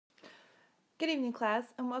Good evening,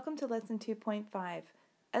 class, and welcome to Lesson 2.5,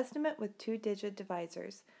 Estimate with Two-Digit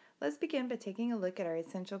Divisors. Let's begin by taking a look at our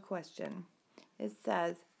essential question. It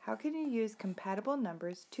says, how can you use compatible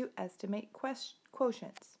numbers to estimate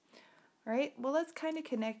quotients? All right, well, let's kind of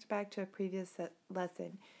connect back to a previous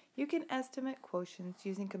lesson. You can estimate quotients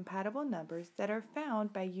using compatible numbers that are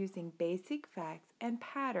found by using basic facts and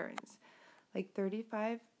patterns, like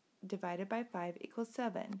 35 divided by 5 equals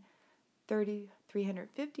 7.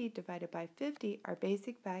 350 divided by 50, our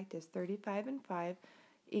basic fact is 35 and 5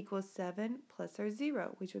 equals 7 plus our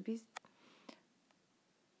 0, which would be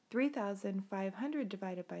 3,500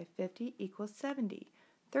 divided by 50 equals 70.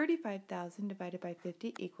 35,000 divided by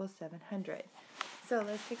 50 equals 700. So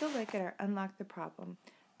let's take a look at our Unlock the Problem.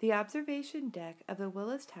 The observation deck of the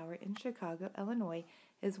Willis Tower in Chicago, Illinois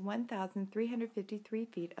is 1,353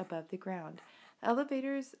 feet above the ground.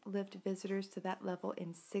 Elevators lift visitors to that level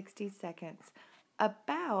in 60 seconds.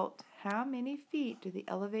 About how many feet do the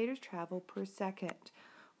elevators travel per second?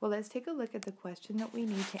 Well, let's take a look at the question that we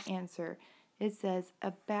need to answer. It says,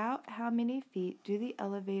 about how many feet do the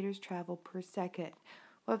elevators travel per second?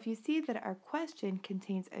 Well, if you see that our question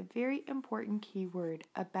contains a very important keyword,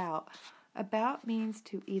 about. About means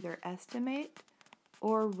to either estimate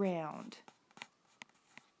or round.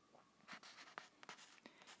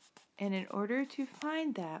 And in order to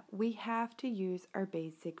find that, we have to use our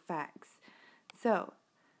basic facts. So,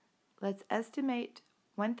 let's estimate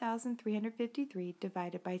 1,353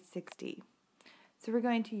 divided by 60. So we're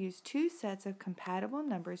going to use two sets of compatible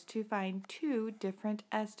numbers to find two different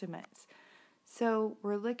estimates. So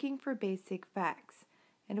we're looking for basic facts.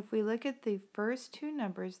 And if we look at the first two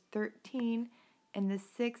numbers, 13 and the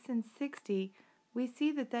 6 and 60, we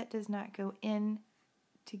see that that does not go in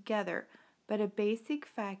together. But a basic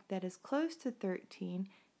fact that is close to 13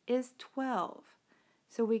 is 12.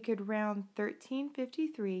 So we could round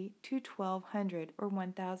 1353 to 1200 or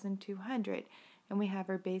 1200. And we have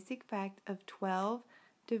our basic fact of 12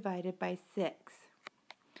 divided by 6.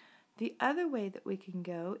 The other way that we can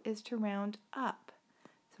go is to round up.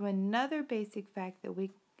 So another basic fact that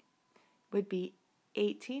we would be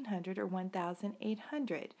 1800 or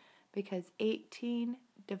 1800 because 18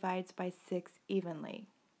 divides by 6 evenly.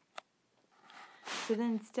 So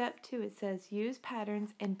then step 2, it says use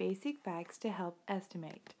patterns and basic facts to help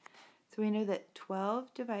estimate. So we know that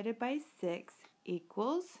 12 divided by 6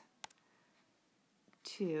 equals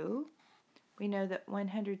 2. We know that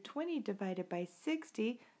 120 divided by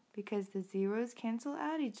 60, because the zeros cancel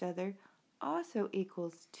out each other, also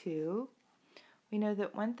equals 2. We know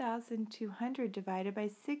that 1,200 divided by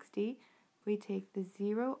 60, if we take the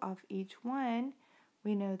 0 off each one,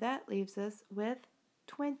 we know that leaves us with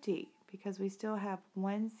 20, because we still have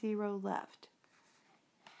 1 0 left.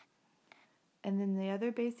 And then the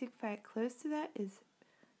other basic fact close to that is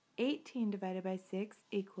 18 divided by 6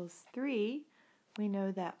 equals 3. We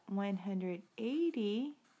know that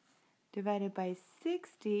 180 divided by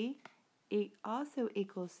 60 also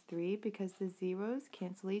equals 3 because the zeros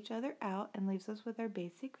cancel each other out and leaves us with our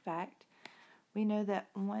basic fact. We know that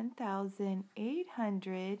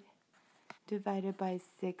 1,800 divided by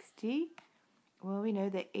 60, well, we know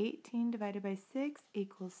that 18 divided by 6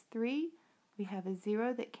 equals 3. We have a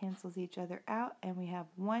 0 that cancels each other out, and we have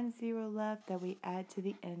 1 0 left that we add to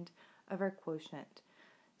the end of our quotient.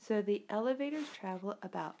 So the elevators travel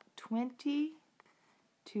about 20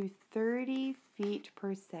 to 30 feet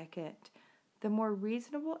per second. The more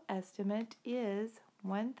reasonable estimate is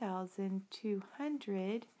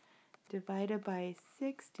 1,200 divided by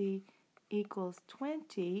 60 equals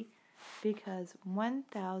 20, because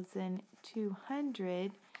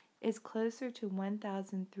 1,200 is closer to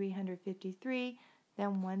 1,353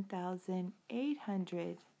 than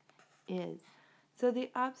 1,800 is. So the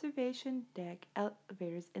observation deck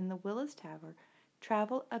elevators in the Willis Tower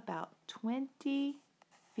travel about 20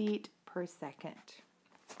 feet per second.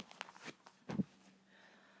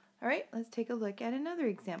 All right, let's take a look at another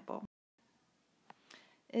example.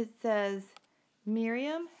 It says,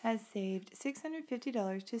 Miriam has saved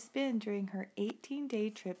 $650 to spend during her 18-day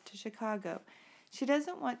trip to Chicago. She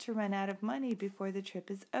doesn't want to run out of money before the trip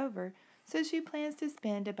is over, so she plans to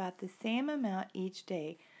spend about the same amount each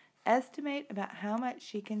day. Estimate about how much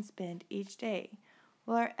she can spend each day.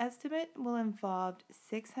 Well, our estimate will involve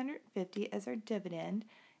 650 as our dividend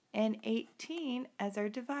and 18 as our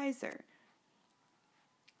divisor.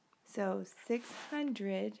 So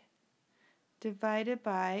 600 divided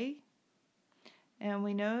by, and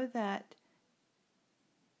we know that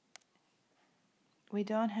we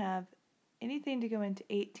don't have anything to go into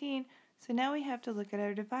 18, so now we have to look at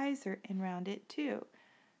our divisor and round it too.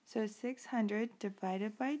 So 600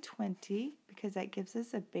 divided by 20, because that gives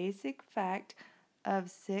us a basic fact of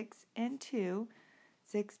 6 and 2.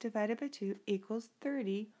 6 divided by 2 equals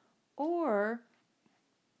 30. Or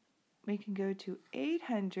we can go to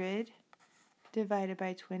 800 divided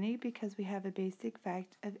by 20 because we have a basic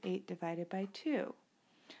fact of 8 divided by 2.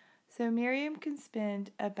 So Miriam can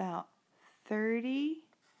spend about $30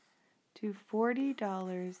 to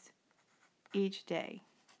 $40 each day.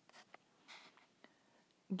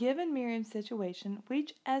 Given Miriam's situation,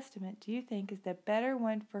 which estimate do you think is the better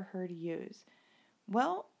one for her to use?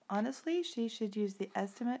 Well, honestly, she should use the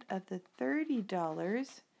estimate of the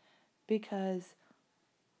 $30 because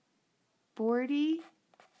 40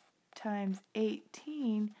 times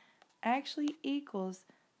 18 actually equals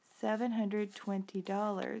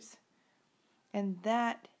 $720. And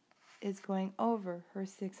that is going over her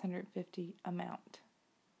 $650 amount.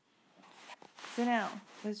 So now,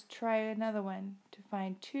 let's try another one to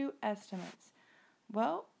find two estimates.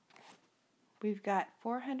 Well, we've got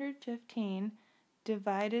 415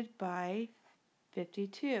 divided by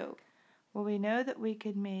 52. Well, we know that we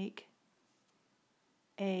could make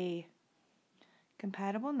a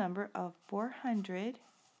compatible number of 400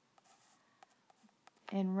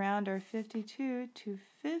 and round our 52 to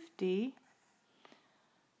 50.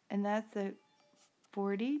 And that's a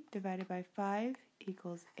 40 divided by 5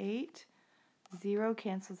 equals 8. 0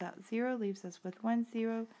 cancels out 0, leaves us with 1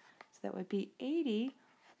 0. So that would be 80.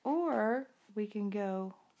 Or we can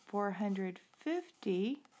go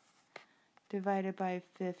 450 divided by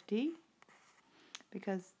 50,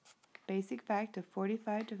 because basic fact of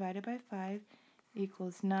 45 divided by 5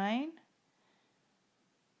 equals 9.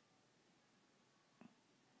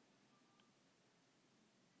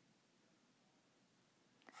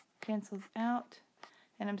 Cancels out.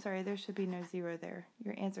 And I'm sorry, there should be no 0 there.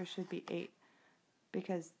 Your answer should be 8,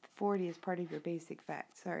 because 40 is part of your basic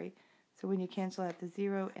fact, sorry. So when you cancel out the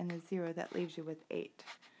 0 and the 0, that leaves you with 8.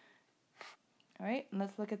 All right, and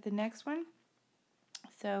let's look at the next one.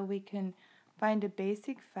 So we can find a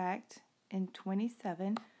basic fact in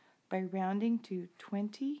 27 by rounding to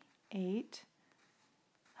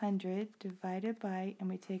 2800 divided by, and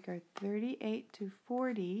we take our 38 to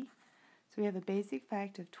 40. So we have a basic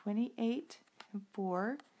fact of 28 and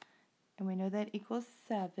 4, and we know that equals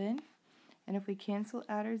 7. And if we cancel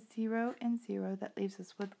out our 0 and 0, that leaves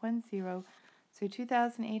us with 1 0. So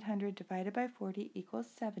 2,800 divided by 40 equals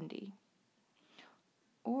 70.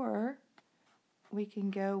 Or we can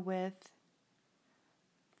go with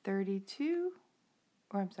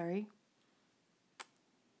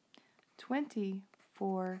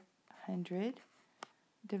 2,400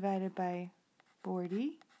 divided by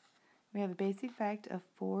 40. We have a basic fact of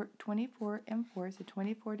 24 and 4, so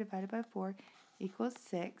 24 divided by 4 equals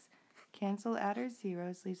 6. Cancel out our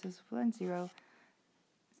zeros, leaves us with 1 0,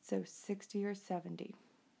 so 60 or 70.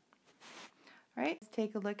 All right, let's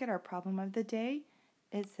take a look at our problem of the day.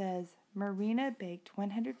 It says, Marina baked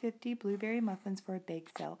 150 blueberry muffins for a bake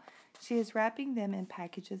sale. She is wrapping them in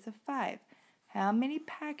packages of 5. How many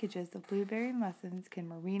packages of blueberry muffins can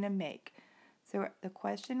Marina make? So the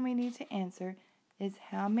question we need to answer is,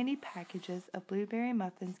 how many packages of blueberry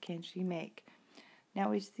muffins can she make? Now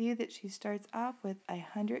we see that she starts off with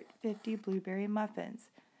 150 blueberry muffins.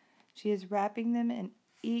 She is wrapping them in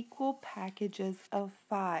equal packages of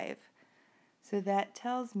 5. So that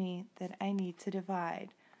tells me that I need to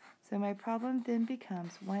divide. So my problem then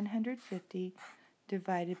becomes 150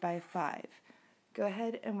 divided by 5. Go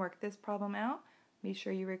ahead and work this problem out. Be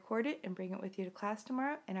sure you record it and bring it with you to class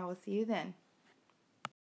tomorrow, and I will see you then.